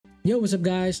Yo, what's up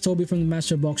guys, Toby from the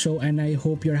MasterBok Show, and I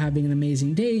hope you're having an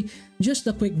amazing day. Just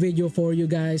a quick video for you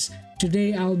guys.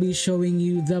 Today I'll be showing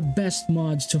you the best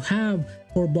mods to have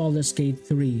for Baldur's Gate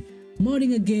 3.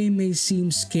 Modding a game may seem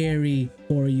scary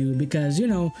for you because, you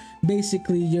know,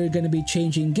 basically you're gonna be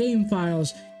changing game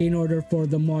files in order for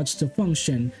the mods to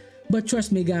function. But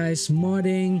trust me guys,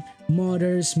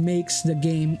 modders makes the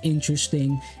game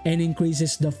interesting and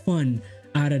increases the fun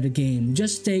out of the game.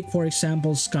 Just take for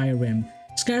example Skyrim.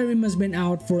 Skyrim has been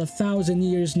out for 1,000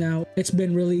 years now. It's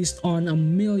been released on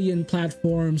 1 million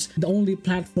platforms. The only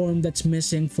platform that's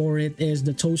missing for it is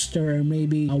the toaster or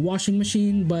maybe a washing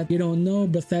machine, but you don't know,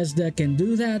 Bethesda can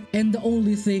do that. And the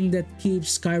only thing that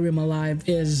keeps Skyrim alive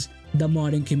is the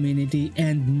modding community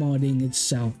and modding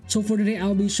itself. So for today,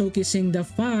 I'll be showcasing the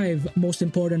 5 most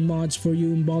important mods for you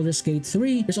in Baldur's Gate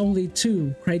 3. There's only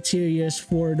 2 criteria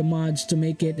for the mods to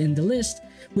make it in the list,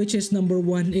 which is number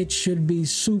 1, it should be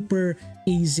super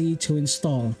easy to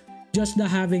install. Just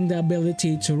having the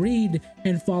ability to read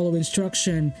and follow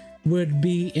instruction would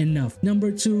be enough.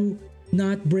 Number 2,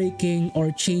 not breaking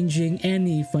or changing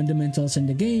any fundamentals in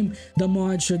the game. The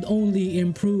mod should only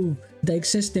improve the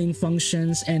existing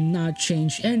functions and not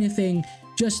change anything,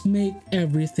 just make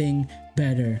everything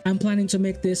better. I'm planning to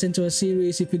make this into a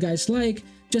series. If you guys like,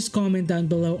 just comment down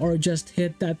below or just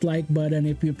hit that like button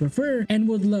if you prefer, and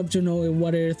would love to know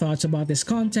what are your thoughts about this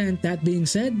content. That being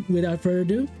said, without further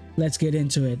ado, let's get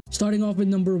into it. Starting off with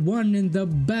number 1 in the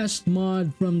best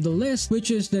mod from the list, which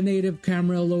is the native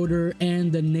camera loader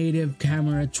and the native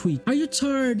camera tweak. Are you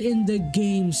tired in the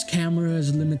game's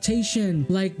camera's limitation?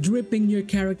 Like dripping your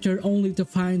character only to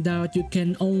find out you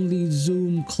can only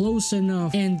zoom close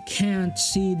enough and can't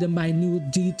see the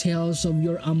minute details of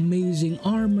your amazing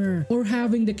armor? Or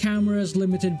having the camera's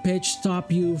limited pitch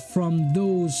stop you from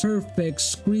those perfect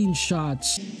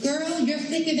screenshots? Girl, you're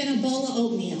thicker than a bowl of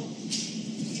oatmeal.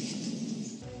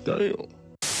 Damn.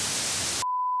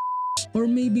 Or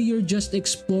maybe you're just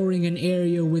exploring an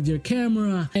area with your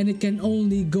camera and it can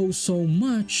only go so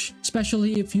much,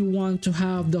 especially if you want to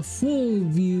have the full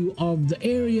view of the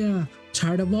area.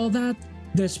 Tired of all that?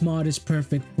 This mod is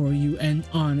perfect for you, and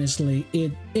honestly,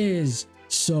 it is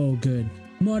so good.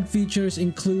 Mod features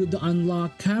include the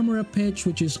unlock camera pitch,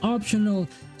 which is optional,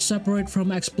 separate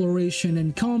from exploration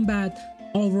and combat,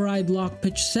 override lock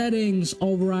pitch settings,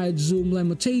 override zoom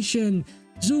limitation,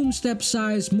 zoom step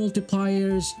size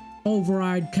multipliers,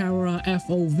 override camera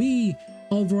FOV,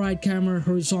 override camera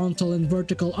horizontal and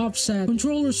vertical offset,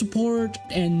 controller support,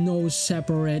 and no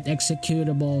separate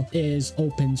executable is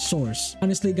open source.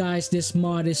 Honestly guys, this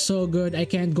mod is so good, I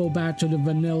can't go back to the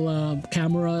vanilla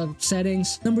camera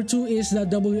settings. Number 2 is the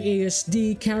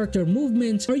WASD character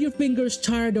movement. Are your fingers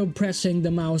tired of pressing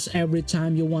the mouse every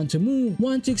time you want to move?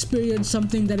 Want to experience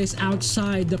something that is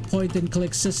outside the point and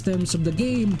click systems of the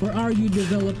game? Or are you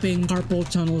developing carpal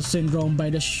tunnel syndrome by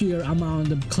the sheer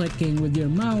amount of clicking with your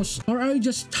mouse? Or are you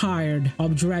just tired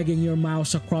of dragging your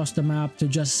mouse across the map to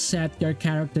just set your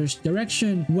character's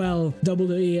direction? Well,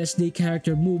 WASD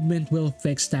character movement will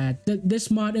fix that.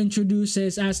 This mod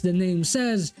introduces, as the name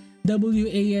says,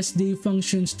 WASD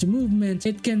functions to movement.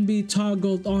 It can be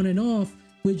toggled on and off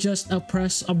with just a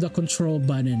press of the control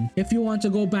button. If you want to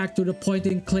go back to the point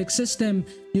and click system,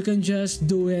 you can just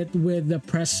do it with the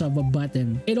press of a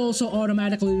button. It also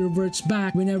automatically reverts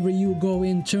back whenever you go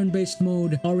in turn-based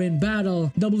mode or in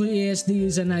battle. WASD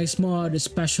is a nice mod,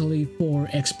 especially for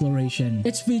exploration.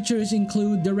 Its features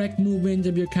include direct movement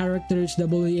of your character's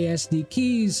WASD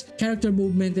keys. Character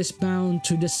movement is bound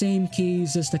to the same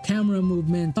keys as the camera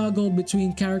movement. Toggle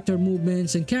between character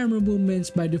movements and camera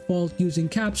movements by default using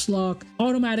caps lock.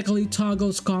 Automatically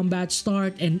toggles combat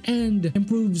start and end.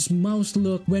 Improves mouse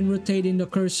look when rotating the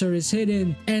cursor is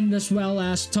hidden, and as well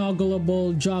as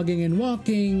toggleable jogging and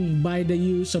walking by the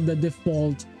use of the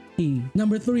default key.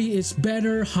 Number 3 is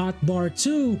better hotbar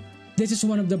 2. This is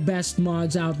one of the best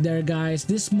mods out there guys.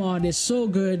 This mod is so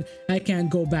good, I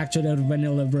can't go back to the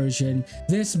vanilla version.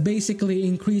 This basically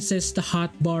increases the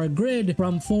hotbar grid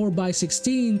from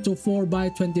 4x16 to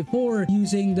 4x24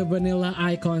 using the vanilla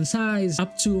icon size,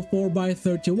 up to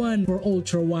 4x31 for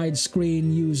ultra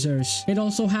widescreen users. It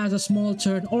also has a small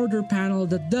turn order panel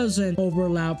that doesn't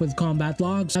overlap with combat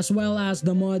logs, as well as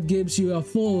the mod gives you a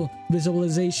full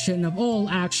visualization of all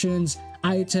actions,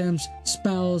 items,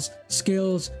 spells,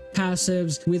 skills,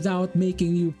 passives without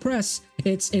making you press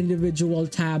its individual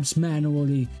tabs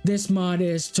manually. This mod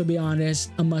is, to be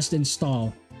honest, a must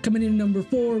install. Coming in number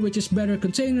 4, which is better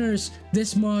containers.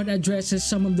 This mod addresses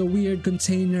some of the weird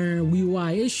container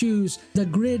UI issues. The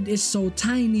grid is so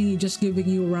tiny, just giving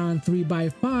you around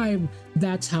 3x5.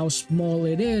 That's how small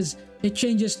it is. It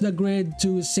changes the grid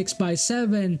to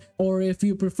 6x7, or if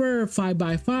you prefer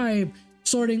 5x5.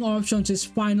 Sorting options is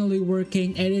finally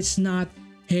working, and it's not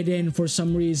hidden for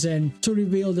some reason to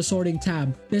reveal the sorting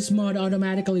tab. This mod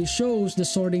automatically shows the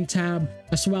sorting tab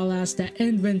as well as the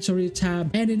inventory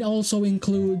tab, and it also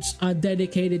includes a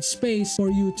dedicated space for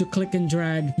you to click and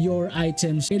drag your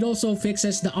items. It also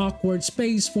fixes the awkward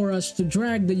space for us to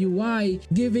drag the UI,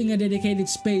 giving a dedicated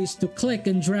space to click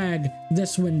and drag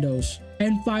these windows.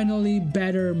 And finally,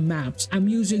 better maps. I'm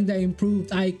using the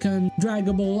improved icon,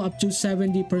 draggable up to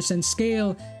 70%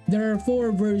 scale. There are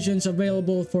 4 versions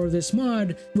available for this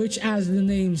mod, which, as the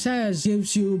name says,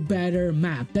 gives you better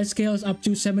map that scales up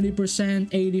to 70%,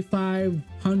 85,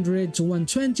 100 to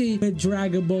 120 with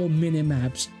draggable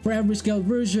minimaps. For every scale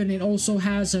version, it also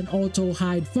has an auto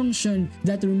hide function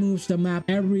that removes the map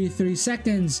every 3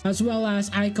 seconds, as well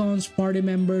as icons, party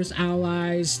members,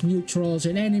 allies, neutrals,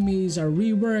 and enemies are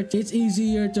reworked. It's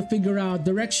easier to figure out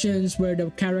directions where the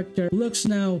character looks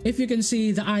now. If you can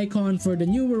see the icon for the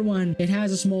newer one, it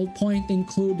has a small point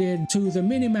included to the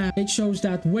minimap. It shows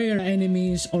that where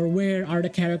enemies or where are the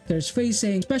characters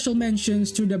facing. Special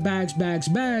mentions to the bags,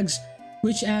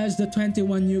 which adds the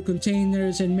 21 new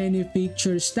containers and many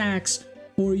feature stacks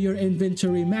for your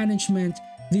inventory management.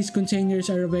 These containers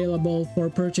are available for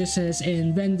purchases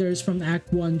in vendors from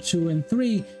Act 1, 2, and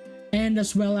 3, and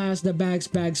as well as the bags,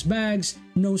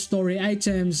 no story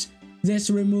items.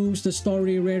 This removes the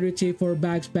story rarity for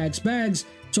bags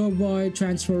to avoid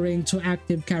transferring to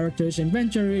active characters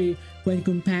inventory when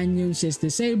companions is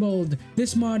disabled.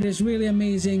 This mod is really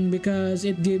amazing because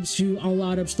it gives you a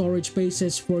lot of storage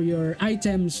spaces for your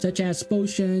items such as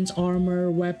potions,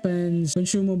 armor, weapons,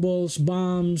 consumables,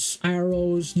 bombs,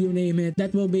 arrows, you name it,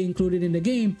 that will be included in the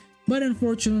game. But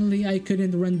unfortunately, I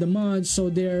couldn't run the mod, so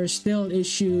there are still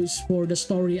issues for the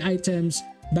story items,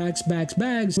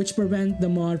 bags, which prevent the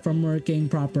mod from working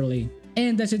properly.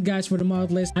 And that's it guys for the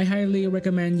mod list. I highly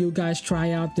recommend you guys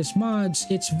try out these mods.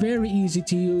 It's very easy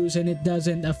to use and it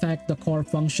doesn't affect the core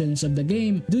functions of the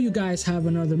game. Do you guys have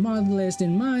another mod list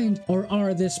in mind, or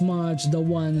are these mods the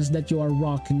ones that you are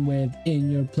rocking with in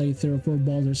your playthrough for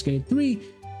Baldur's Gate 3?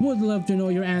 Would love to know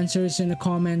your answers in a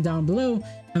comment down below.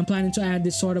 I'm planning to add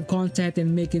this sort of content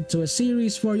and make it to a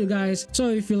series for you guys. So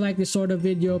if you like this sort of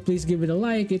video, please give it a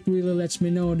like. It really lets me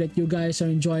know that you guys are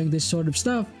enjoying this sort of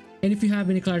stuff. And if you have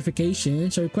any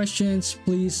clarifications or questions,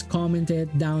 please comment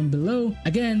it down below.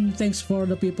 Again, thanks for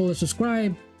the people who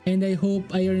subscribe, and I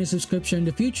hope I earn a subscription in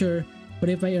the future. But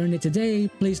if I earn it today,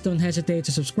 please don't hesitate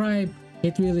to subscribe.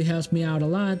 It really helps me out a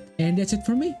lot. And that's it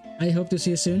for me. I hope to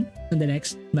see you soon on the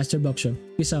next MasterBok show.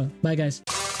 Peace out. Bye guys.